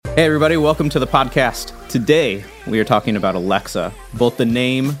Hey everybody, welcome to the podcast. Today, we are talking about Alexa, both the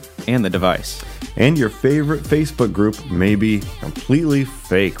name and the device. And your favorite Facebook group may be completely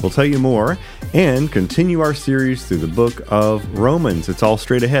fake. We'll tell you more and continue our series through the book of Romans. It's all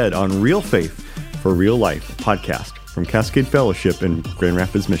straight ahead on Real Faith for Real Life, a podcast from Cascade Fellowship in Grand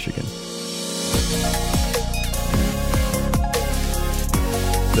Rapids, Michigan.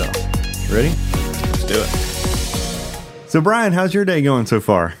 So, ready? Let's do it. So, Brian, how's your day going so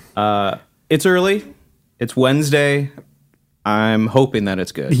far? It's early. It's Wednesday. I'm hoping that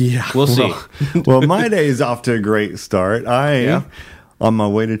it's good. Yeah. We'll see. Well, my day is off to a great start. On my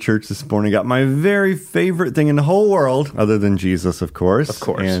way to church this morning, got my very favorite thing in the whole world, other than Jesus, of course. Of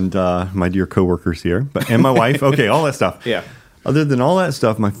course. And my dear coworkers here, and my wife. Okay, all that stuff. Yeah. Other than all that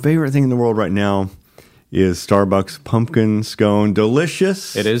stuff, my favorite thing in the world right now is Starbucks pumpkin scone.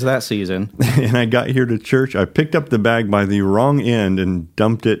 Delicious. It is that season. And I got here to church. I picked up the bag by the wrong end and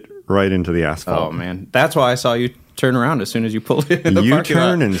dumped it right into the asphalt. Oh, man. That's why I saw you turn around as soon as you pulled it in the parking lot.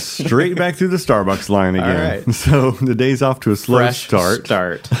 U-turn and straight back through the Starbucks line again. All right. So the day's off to a slow Fresh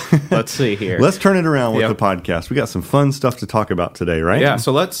start. Let's see here. Let's turn it around with Yep. the podcast. We got some fun stuff to talk about today, right? Yeah,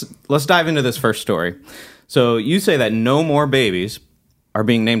 so let's dive into this first story. So you say that no more babies are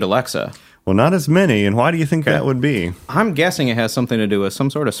being named Alexa. Well, not as many. And why do you think that would be? I'm guessing it has something to do with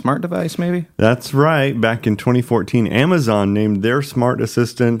some sort of smart device, maybe? That's right. Back in 2014, Amazon named their smart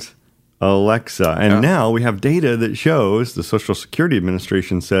assistant Alexa. And now we have data that shows, the Social Security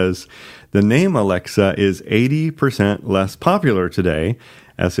Administration says, the name Alexa is 80% less popular today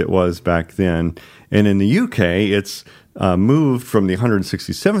as it was back then. And in the UK, it's moved from the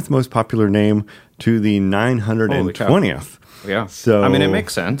 167th most popular name to the 920th. Yeah. So, I mean, it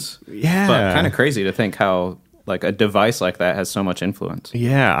makes sense. Yeah. But kind of crazy to think how like a device like that has so much influence.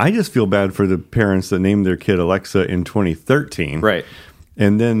 Yeah, I just feel bad for the parents that named their kid Alexa in 2013. Right.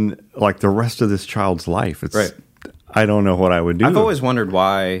 And then, like, the rest of this child's life. It's, Right. I don't know what I would do. I've always wondered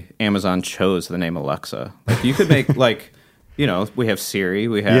why Amazon chose the name Alexa. Like, you could make, like, you know, we have Siri,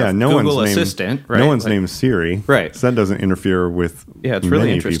 we have Google Assistant. Right? No one's like, named Siri. Right. So that doesn't interfere with it's really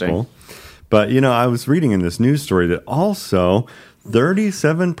many interesting. people. But, you know, I was reading in this news story that also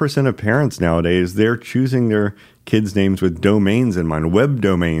 37% of parents nowadays, they're choosing their kids' names with domains in mind, web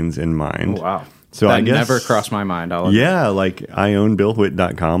domains in mind. Oh, wow. So that I guess, never crossed my mind. I'll admit. Yeah, like I own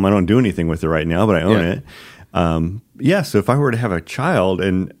BillWhitt.com. I don't do anything with it right now, but I own it. So if I were to have a child,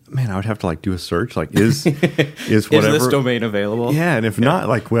 and man, I would have to like do a search, like is whatever Is this domain available? Yeah, and if not,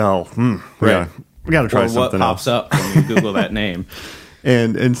 like, well, we got to try something else. What pops up when you Google that name?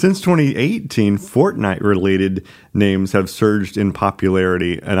 And since 2018, Fortnite-related names have surged in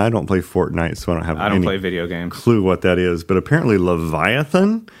popularity. And I don't play Fortnite, so I don't play video games. Clue what that is. But apparently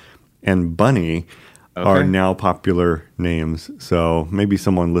Leviathan and Bunny are now popular names. So maybe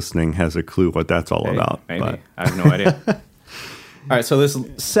someone listening has a clue what that's all about. Maybe. But I have no idea. All right, so this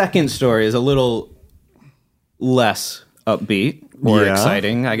second story is a little less upbeat, more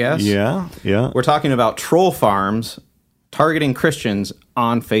exciting, I guess. Yeah. We're talking about troll farms targeting Christians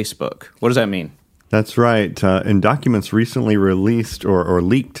on Facebook. What does that mean? That's right. In documents recently released or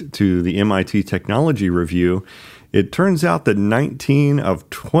leaked to the MIT Technology Review, it turns out that 19 of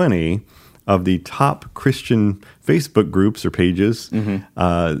 20 of the top Christian Facebook groups or pages,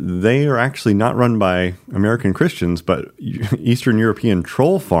 they are actually not run by American Christians, but Eastern European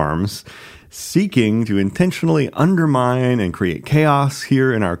troll farms seeking to intentionally undermine and create chaos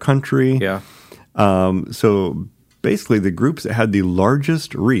here in our country. Yeah. So basically, the groups that had the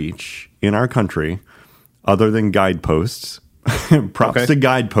largest reach in our country, other than Guideposts, props to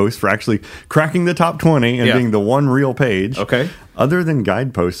Guideposts for actually cracking the top 20 and being the one real page. Okay. Other than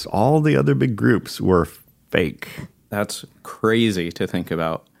Guideposts, all the other big groups were fake. That's crazy to think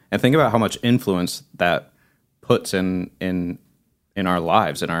about. And think about how much influence that puts in our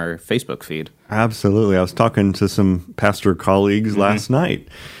lives, in our Facebook feed. Absolutely. I was talking to some pastor colleagues last night,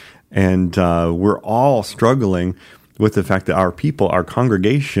 and we're all struggling with the fact that our people, our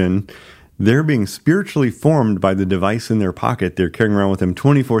congregation, they're being spiritually formed by the device in their pocket. They're carrying around with them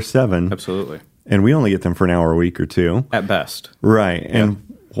 24/7. Absolutely. And we only get them for an hour a week or two. At best. Right.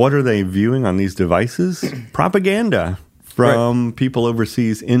 And what are they viewing on these devices? Propaganda from people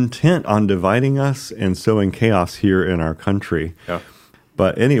overseas intent on dividing us and sowing chaos here in our country. Yeah.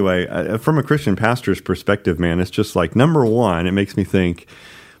 But anyway, from a Christian pastor's perspective, man, it's just like, number one, it makes me think,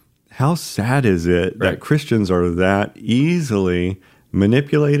 how sad is it that Christians are that easily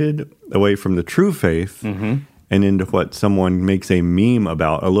manipulated away from the true faith and into what someone makes a meme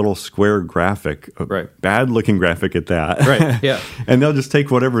about, a little square graphic, a bad-looking graphic at that. Right, yeah. And they'll just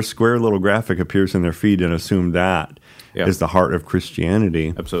take whatever square little graphic appears in their feed and assume that Yeah. is the heart of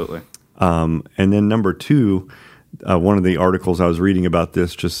Christianity. Absolutely. And then number two, one of the articles I was reading about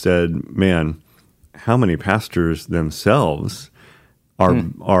this just said, man, how many pastors themselves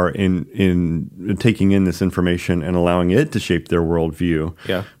are in taking in this information and allowing it to shape their worldview.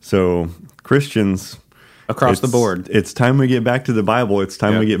 Yeah. So Christians Across the board. It's time we get back to the Bible. It's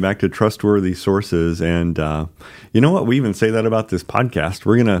time we get back to trustworthy sources. And you know what? We even say that about this podcast.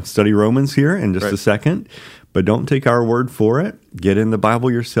 We're going to study Romans here in just a second, but don't take our word for it. Get in the Bible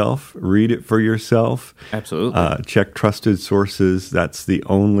yourself. Read it for yourself. Absolutely. Check trusted sources. That's the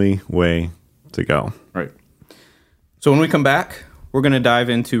only way to go. Right. So when we come back, we're going to dive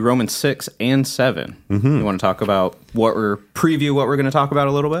into Romans 6 and 7. Mm-hmm. You want to talk about preview what we're going to talk about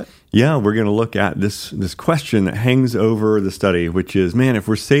a little bit? Yeah, we're going to look at this question that hangs over the study, which is, man, if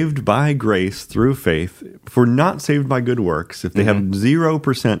we're saved by grace through faith, if we're not saved by good works, if they have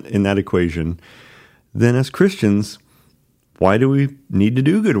 0% in that equation, then as Christians, why do we need to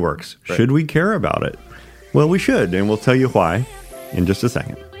do good works? Right. Should we care about it? Well, we should, and we'll tell you why in just a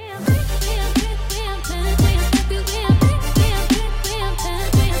second.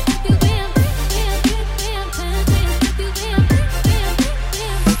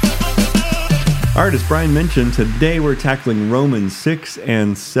 All right, as Brian mentioned, today we're tackling Romans 6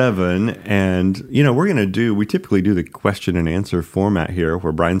 and 7. And, we typically do the question and answer format here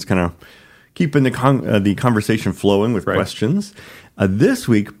where Brian's kind of keeping the conversation flowing with questions. This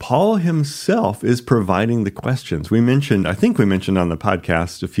week, Paul himself is providing the questions. I think we mentioned on the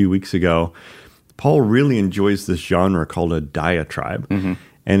podcast a few weeks ago, Paul really enjoys this genre called a diatribe. Mm-hmm.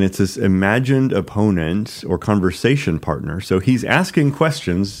 And it's this imagined opponent or conversation partner. So he's asking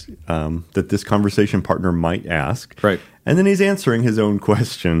questions that this conversation partner might ask. Right. And then he's answering his own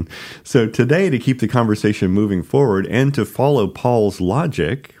question. So today, to keep the conversation moving forward and to follow Paul's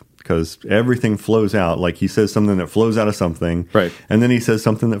logic, because everything flows out, like he says something that flows out of something. Right. And then he says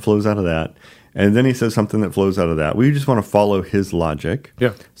something that flows out of that. And then he says something that flows out of that. We just want to follow his logic.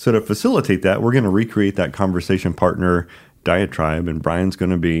 Yeah. So to facilitate that, we're going to recreate that conversation partner diatribe, and Brian's going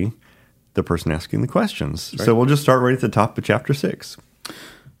to be the person asking the questions. Right. So we'll just start right at the top of chapter 6. All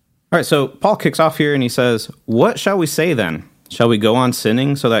right, so Paul kicks off here and he says, "What shall we say then? Shall we go on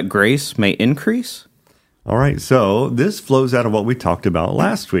sinning so that grace may increase?" All right, so this flows out of what we talked about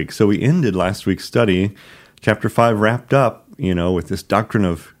last week. So we ended last week's study, chapter 5 wrapped up, with this doctrine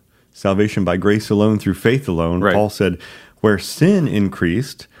of salvation by grace alone through faith alone. Right. Paul said, where sin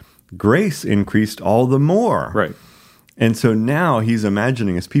increased, grace increased all the more. Right. And so now he's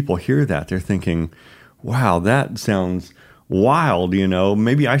imagining, as people hear that, they're thinking, wow, that sounds wild,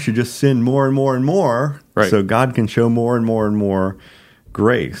 Maybe I should just sin more and more and more so God can show more and more and more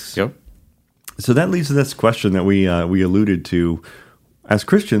grace. Yep. So that leads to this question that we alluded to. As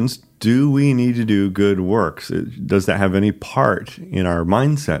Christians, do we need to do good works? Does that have any part in our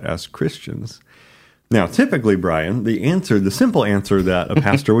mindset as Christians? Now, typically, Brian, the simple answer that a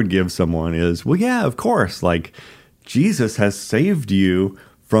pastor would give someone is, well, yeah, of course, like Jesus has saved you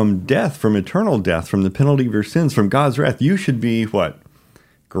from death, from eternal death, from the penalty of your sins, from God's wrath. You should be,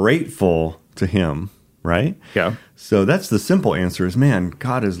 grateful to him, right? Yeah. So that's the simple answer is, man,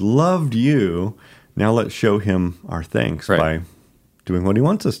 God has loved you. Now let's show him our thanks by doing what he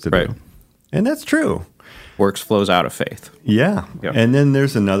wants us to do. And that's true. Works flows out of faith. Yeah. Yep. And then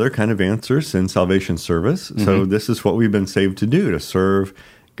there's another kind of answer, sin, salvation, service. Mm-hmm. So this is what we've been saved to do, to serve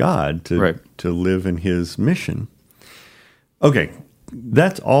God, to live in his mission. Okay,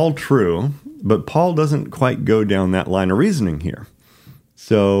 that's all true, but Paul doesn't quite go down that line of reasoning here.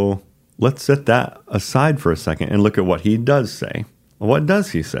 So let's set that aside for a second and look at what he does say. What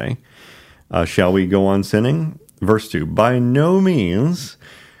does he say? Shall we go on sinning? Verse 2, by no means,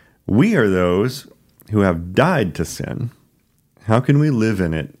 we are those who have died to sin. How can we live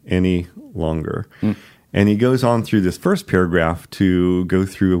in it any longer? And he goes on through this first paragraph to go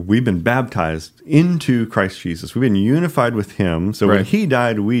through, we've been baptized into Christ Jesus. We've been unified with him. So when he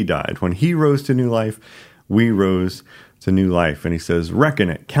died, we died. When he rose to new life, we rose to new life. And he says, reckon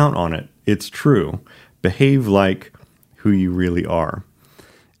it, count on it. It's true. Behave like who you really are.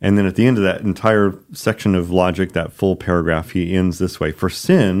 And then at the end of that entire section of logic, that full paragraph, he ends this way. For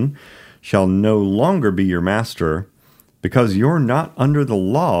sin shall no longer be your master, because you're not under the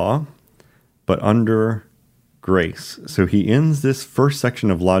law, but under grace. So he ends this first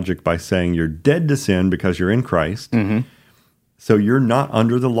section of logic by saying you're dead to sin because you're in Christ. Mm-hmm. So you're not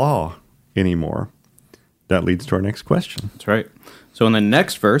under the law anymore. That leads to our next question. That's right. So in the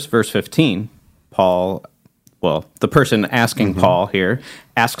next verse, verse 15, the person asking Paul here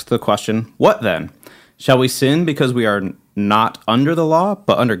asks the question, what then? Shall we sin because we are not under the law,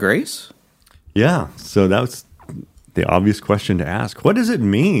 but under grace? Yeah. So the obvious question to ask. What does it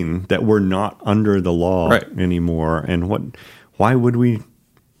mean that we're not under the law Right. anymore? And why would we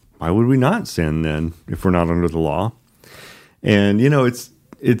not sin then if we're not under the law? And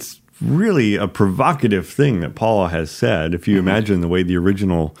it's really a provocative thing that Paul has said. If you imagine the way the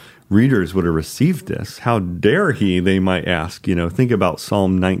original readers would have received this, how dare he, they might ask. Think about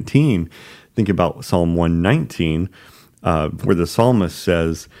Psalm 19, think about Psalm 119, where the psalmist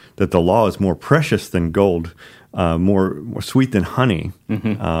says that the law is more precious than gold, more sweet than honey.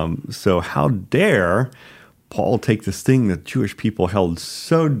 So how dare Paul take this thing that Jewish people held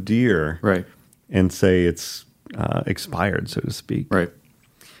so dear, Right. and say it's expired, so to speak. Right.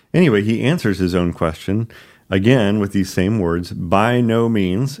 Anyway, he answers his own question again with these same words: by no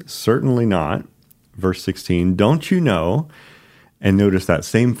means, certainly not. Verse 16, don't you know? And notice that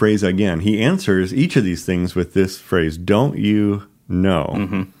same phrase again. He answers each of these things with this phrase, don't you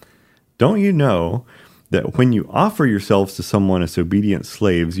know? Don't you know that when you offer yourselves to someone as obedient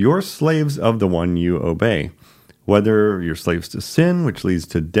slaves, you're slaves of the one you obey, whether you're slaves to sin, which leads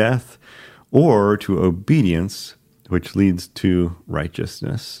to death, or to obedience, which leads to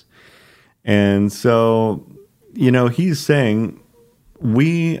righteousness. And so, he's saying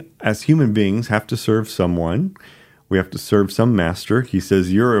we as human beings have to serve someone. We have to serve some master. He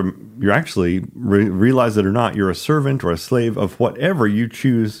says you're actually, realize it or not, you're a servant or a slave of whatever you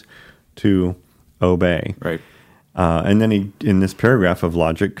choose to obey. Right. And then he, in this paragraph of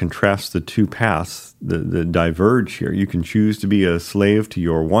logic, contrasts the two paths that diverge here. You can choose to be a slave to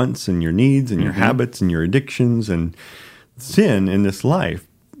your wants and your needs and your habits and your addictions and sin in this life,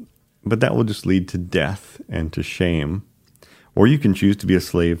 but that will just lead to death and to shame. Or you can choose to be a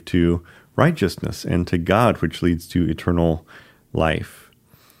slave to righteousness and to God, which leads to eternal life.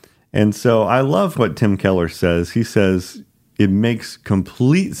 And so I love what Tim Keller says. He says it makes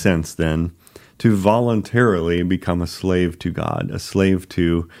complete sense then to voluntarily become a slave to God, a slave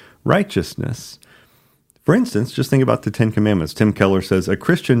to righteousness. For instance, just think about the Ten Commandments. Tim Keller says a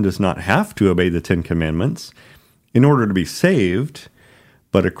Christian does not have to obey the Ten Commandments in order to be saved,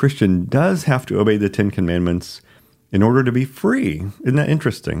 but a Christian does have to obey the Ten Commandments in order to be free. Isn't that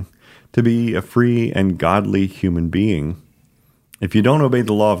interesting? To be a free and godly human being. If you don't obey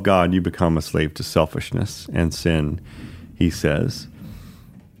the law of God, you become a slave to selfishness and sin, he says.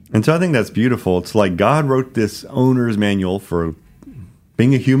 And so I think that's beautiful. It's like God wrote this owner's manual for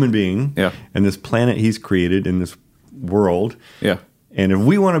being a human being and this planet he's created in this world. Yeah. And if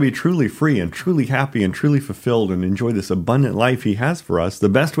we want to be truly free and truly happy and truly fulfilled and enjoy this abundant life he has for us, the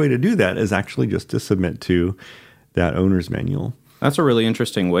best way to do that is actually just to submit to that owner's manual. That's a really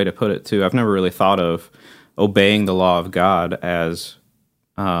interesting way to put it, too. I've never really thought of obeying the law of God as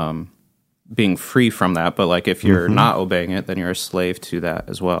being free from that. But like if you're not obeying it, then you're a slave to that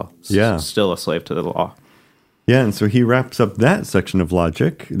as well. Yeah. Still a slave to the law. Yeah, and so he wraps up that section of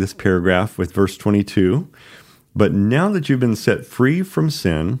logic, this paragraph, with verse 22. But now that you've been set free from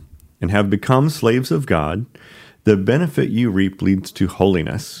sin and have become slaves of God, the benefit you reap leads to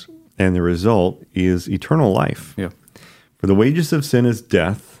holiness, and the result is eternal life. Yeah. For the wages of sin is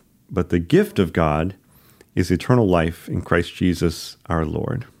death, but the gift of God is eternal life in Christ Jesus our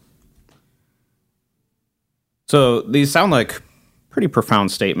Lord. So these sound like pretty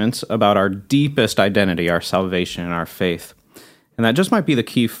profound statements about our deepest identity, our salvation, and our faith. And that just might be the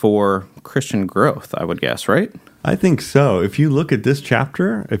key for Christian growth, I would guess, right? I think so. If you look at this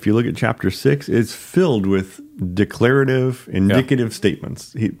chapter, if you look at chapter 6, it's filled with declarative, indicative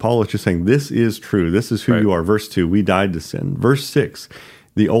statements. Paul is just saying, this is true. This is who you are. Verse 2, we died to sin. Verse 6,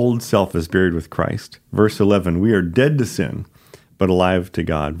 the old self is buried with Christ. Verse 11, we are dead to sin, but alive to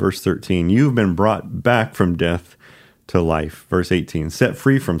God. Verse 13, you've been brought back from death to life. Verse 18, set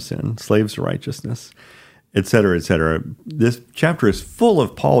free from sin, slaves to righteousness, etc., etc. This chapter is full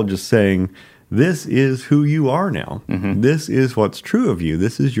of Paul just saying, this is who you are now. This is what's true of you.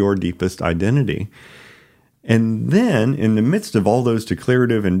 This is your deepest identity. And then, in the midst of all those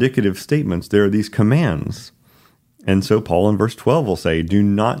declarative, indicative statements, there are these commands. And so Paul in verse 12 will say, do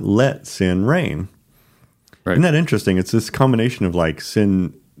not let sin reign. Right. Isn't that interesting? It's this combination of like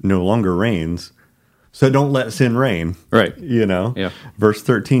sin no longer reigns, so don't let sin reign. Right. Yeah. Verse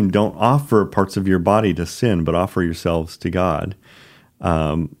 13, don't offer parts of your body to sin, but offer yourselves to God.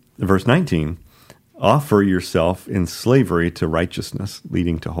 Verse 19, offer yourself in slavery to righteousness,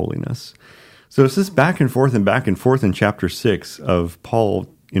 leading to holiness. So it's this back and forth in chapter 6 of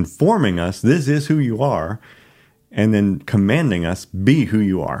Paul informing us, this is who you are, and then commanding us, be who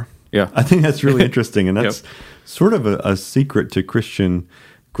you are. Yeah. I think that's really interesting, and that's sort of a secret to Christian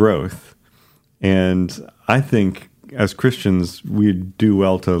growth. And I think as Christians, we do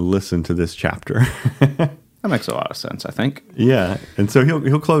well to listen to this chapter. That makes a lot of sense, I think. Yeah, and so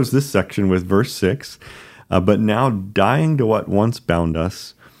he'll close this section with verse 6. But now, dying to what once bound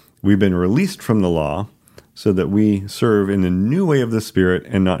us, we've been released from the law, so that we serve in the new way of the Spirit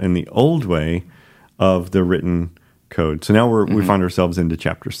and not in the old way of the written code. So now we find ourselves into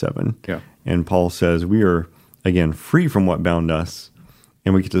chapter 7. Yeah. And Paul says we are, again, free from what bound us,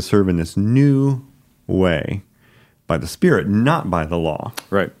 and we get to serve in this new way by the Spirit, not by the law.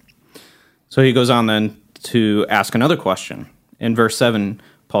 Right. So he goes on then to ask another question. In verse 7,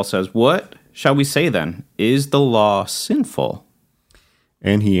 Paul says, "What shall we say then? Is the law sinful?"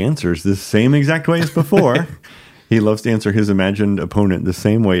 And he answers the same exact way as before. He loves to answer his imagined opponent the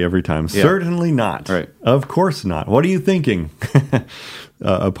same way every time. Yeah. Certainly not. Right. Of course not. What are you thinking,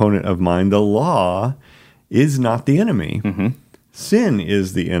 opponent of mine? The law is not the enemy. Sin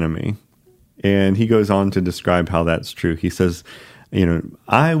is the enemy. And he goes on to describe how that's true. He says,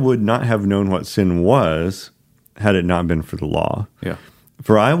 I would not have known what sin was had it not been for the law. Yeah.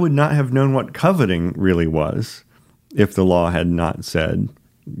 For I would not have known what coveting really was if the law had not said,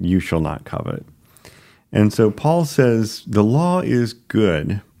 you shall not covet. And so Paul says the law is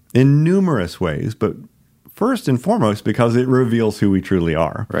good in numerous ways, but first and foremost because it reveals who we truly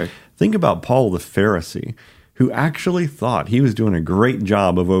are. Right. Think about Paul the Pharisee, who actually thought he was doing a great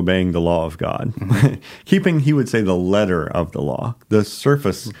job of obeying the law of God, keeping, he would say, the letter of the law, the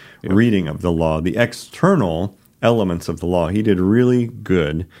surface reading of the law, the external elements of the law. He did really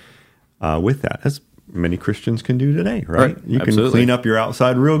good with that, as many Christians can do today, right? You can clean up your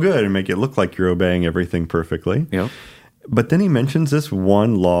outside real good and make it look like you're obeying everything perfectly. Yep. But then he mentions this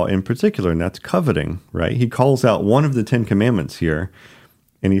one law in particular, and that's coveting, right? He calls out one of the 10 commandments here,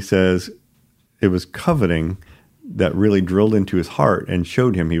 and he says it was coveting that really drilled into his heart and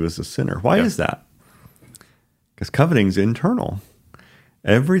showed him he was a sinner. Why is that? Because coveting's internal.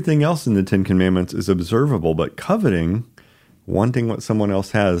 Everything else in the 10 commandments is observable, but coveting, wanting what someone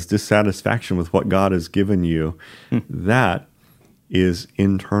else has, dissatisfaction with what God has given you, that is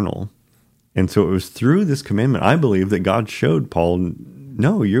internal. And so it was through this commandment, I believe, that God showed Paul,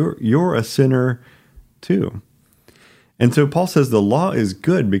 no, you're a sinner too. And so Paul says the law is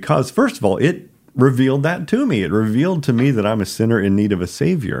good because, first of all, it revealed that to me. It revealed to me that I'm a sinner in need of a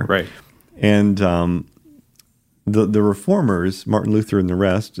Savior. Right. And the reformers, Martin Luther and the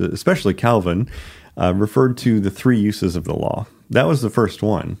rest, especially Calvin, referred to the 3 uses of the law. That was the first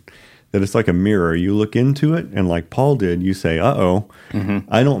one, that it's like a mirror. You look into it, and like Paul did, you say,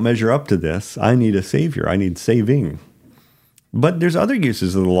 I don't measure up to this. I need a Savior. I need saving. But there's other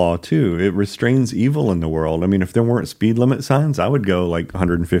uses of the law, too. It restrains evil in the world. I mean, if there weren't speed limit signs, I would go like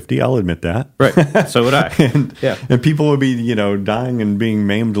 150. I'll admit that. Right. So would I. and people would be, dying and being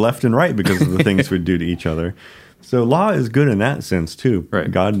maimed left and right because of the things we'd do to each other. So law is good in that sense, too.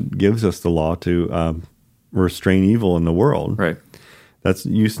 Right. God gives us the law to restrain evil in the world. Right. That's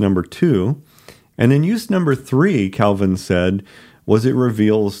use number 2. And then use number 3, Calvin said, was it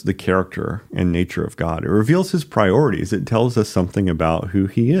reveals the character and nature of God. It reveals his priorities. It tells us something about who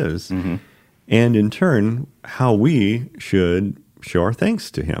he is. And in turn, how we should show our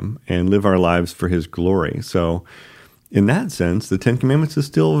thanks to him and live our lives for his glory. So in that sense, the 10 Commandments is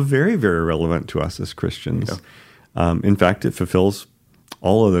still very, very relevant to us as Christians. Yeah. In fact, it fulfills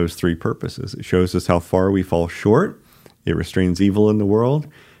all of those 3 purposes. It shows us how far we fall short. It restrains evil in the world.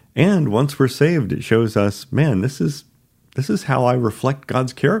 And once we're saved, it shows us, man, this is how I reflect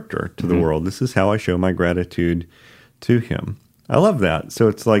God's character to the world. This is how I show my gratitude to him. I love that. So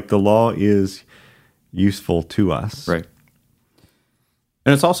it's like the law is useful to us. Right.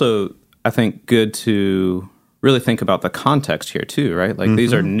 And it's also, I think, good to really think about the context here too, right? Like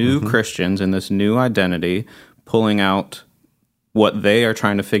these are new Christians in this new identity, pulling out what they are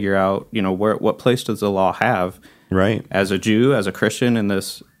trying to figure out, what place does the law have? Right. As a Jew, as a Christian in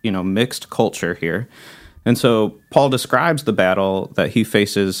this, mixed culture here. And so Paul describes the battle that he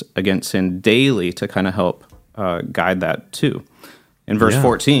faces against sin daily to kind of help guide that too. In verse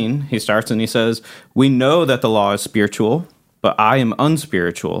 14, he starts and he says, "We know that the law is spiritual, but I am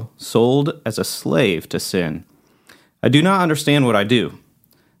unspiritual, sold as a slave to sin. I do not understand what I do."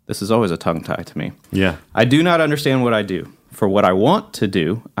 This is always a tongue tie to me. Yeah. "I do not understand what I do. For what I want to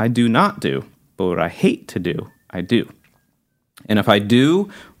do, I do not do. But what I hate to do, I do. And if I do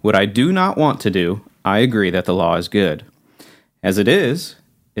what I do not want to do, I agree that the law is good. As it is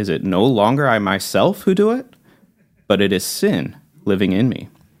it no longer I myself who do it, but it is sin living in me.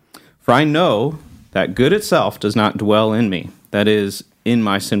 For I know that good itself does not dwell in me, that is, in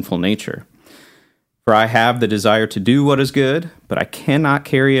my sinful nature. For I have the desire to do what is good, but I cannot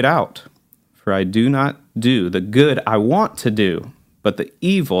carry it out. For I do not do the good I want to do, but the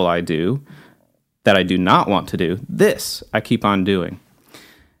evil I do, that I do not want to do, this I keep on doing.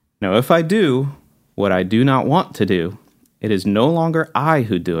 Now, if I do what I do not want to do, it is no longer I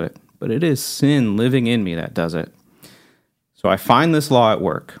who do it, but it is sin living in me that does it. So I find this law at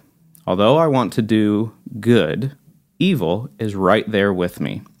work. Although I want to do good, evil is right there with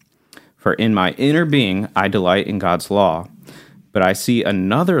me. For in my inner being I delight in God's law, but I see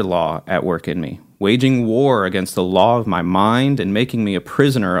another law at work in me, waging war against the law of my mind and making me a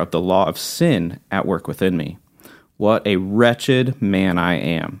prisoner of the law of sin at work within me. What a wretched man I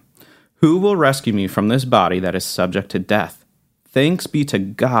am. Who will rescue me from this body that is subject to death? Thanks be to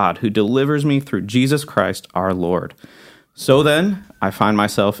God who delivers me through Jesus Christ our Lord. So then, I find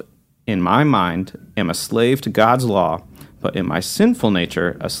myself in my mind am a slave to God's law, but in my sinful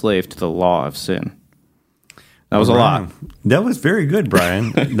nature, a slave to the law of sin. That was a lot. That was very good,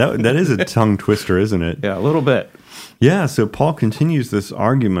 Brian. that is a tongue twister, isn't it? Yeah, a little bit. Yeah, so Paul continues this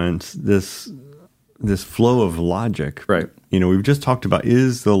argument, this flow of logic. Right. We've just talked about,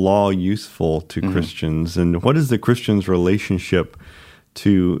 is the law useful to Christians? And what is the Christian's relationship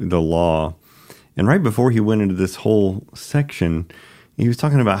to the law? And right before he went into this whole section, he was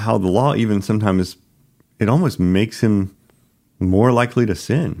talking about how the law even sometimes, it almost makes him more likely to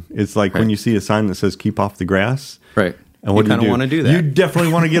sin. It's like when you see a sign that says, keep off the grass. Right. And what you kind of want to do that. You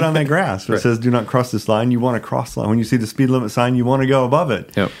definitely want to get on that grass. It says, do not cross this line. You want to cross the line. When you see the speed limit sign, you want to go above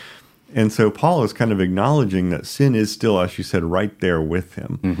it. Yep. And so Paul is kind of acknowledging that sin is still, as you said, right there with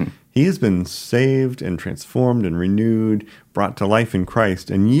him. Mm-hmm. He has been saved and transformed and renewed, brought to life in Christ,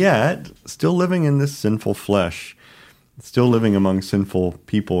 and yet still living in this sinful flesh, still living among sinful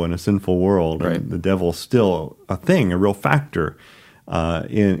people in a sinful world. Right. And the devil's still a thing, a real factor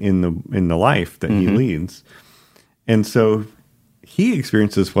in the life that he leads. And so he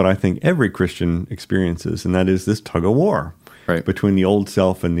experiences what I think every Christian experiences, and that is this tug of war between the old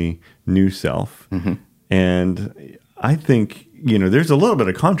self and the new self. Mm-hmm. And I think, there's a little bit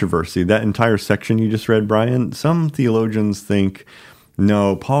of controversy. That entire section you just read, Brian, some theologians think,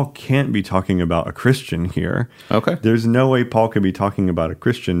 no, Paul can't be talking about a Christian here. Okay. There's no way Paul could be talking about a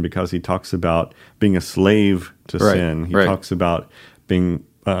Christian because he talks about being a slave to sin. He talks about being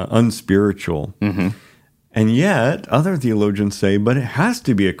unspiritual. Mm-hmm. And yet, other theologians say, but it has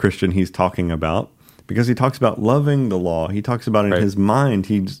to be a Christian he's talking about because he talks about loving the law. He talks about in his mind,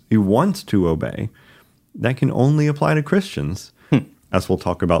 he wants to obey. That can only apply to Christians, as we'll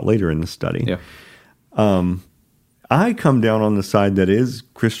talk about later in the study. Yeah. I come down on the side that is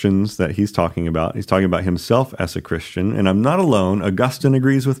Christians that he's talking about. He's talking about himself as a Christian, and I'm not alone. Augustine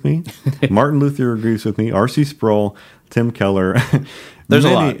agrees with me. Martin Luther agrees with me. R.C. Sproul, Tim Keller, There's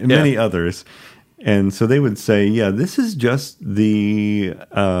many others. And so they would say, this is just the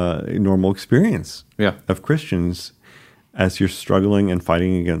normal experience of Christians as you're struggling and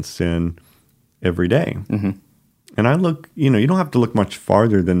fighting against sin every day. Mm-hmm. And I look, you don't have to look much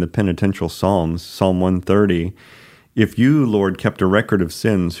farther than the penitential Psalms, Psalm 130. If you, Lord, kept a record of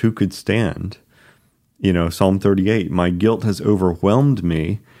sins, who could stand? Psalm 38, my guilt has overwhelmed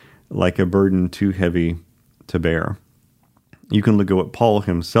me like a burden too heavy to bear. You can look at what Paul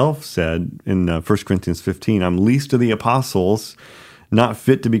himself said in 1 Corinthians 15, I'm least of the apostles, not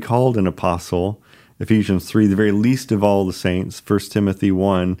fit to be called an apostle. Ephesians 3, the very least of all the saints. 1 Timothy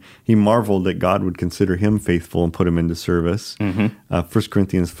 1, he marveled that God would consider him faithful and put him into service. Mm-hmm. 1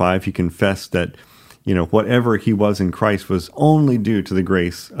 Corinthians 5, he confessed that whatever he was in Christ was only due to the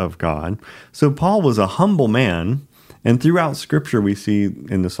grace of God. So Paul was a humble man, and throughout Scripture we see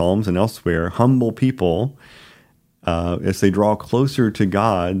in the Psalms and elsewhere, humble people, as they draw closer to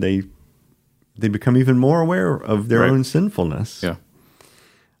God, they become even more aware of their own sinfulness. Yeah.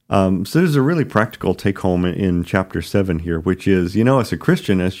 So there's a really practical take-home in chapter 7 here, which is, as a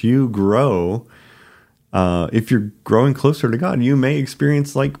Christian, as you grow, if you're growing closer to God, you may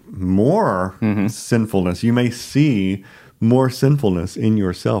experience more sinfulness. You may see more sinfulness in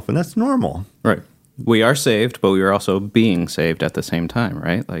yourself, and that's normal. Right. We are saved, but we are also being saved at the same time,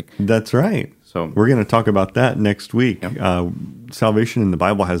 right? That's right. So we're going to talk about that next week. Yep. Salvation in the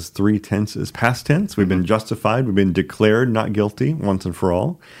Bible has 3 tenses. Past tense, we've been justified, we've been declared not guilty once and for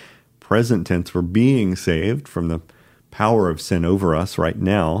all. Present tense, we're being saved from the power of sin over us right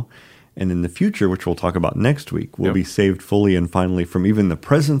now. And in the future, which we'll talk about next week, we'll be saved fully and finally from even the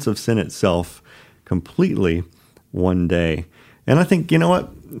presence of sin itself completely one day. And I think,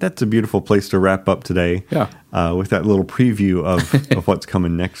 that's a beautiful place to wrap up today with that little preview of what's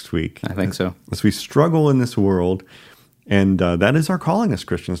coming next week. I think so. As we struggle in this world, and that is our calling as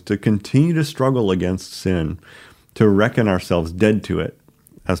Christians, to continue to struggle against sin, to reckon ourselves dead to it,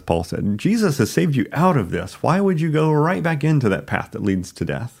 as Paul said. Jesus has saved you out of this. Why would you go right back into that path that leads to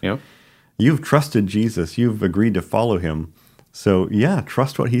death? Yep. You've trusted Jesus. You've agreed to follow him. So yeah,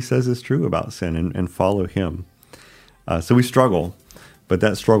 trust what he says is true about sin and follow him. So we struggle, but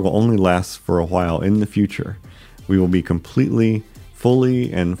that struggle only lasts for a while. In the future, we will be completely,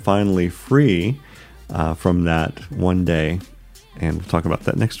 fully, and finally free from that one day. And we'll talk about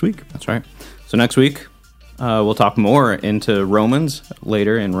that next week. That's right. So next week, we'll talk more into Romans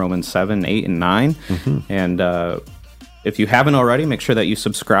later in Romans 7, 8, and 9. And if you haven't already, make sure that you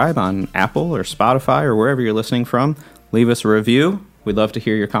subscribe on Apple or Spotify or wherever you're listening from. Leave us a review. We'd love to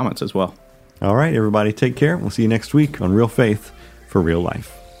hear your comments as well. All right, everybody, take care. We'll see you next week on Real Faith for Real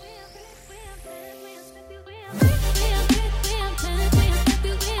Life.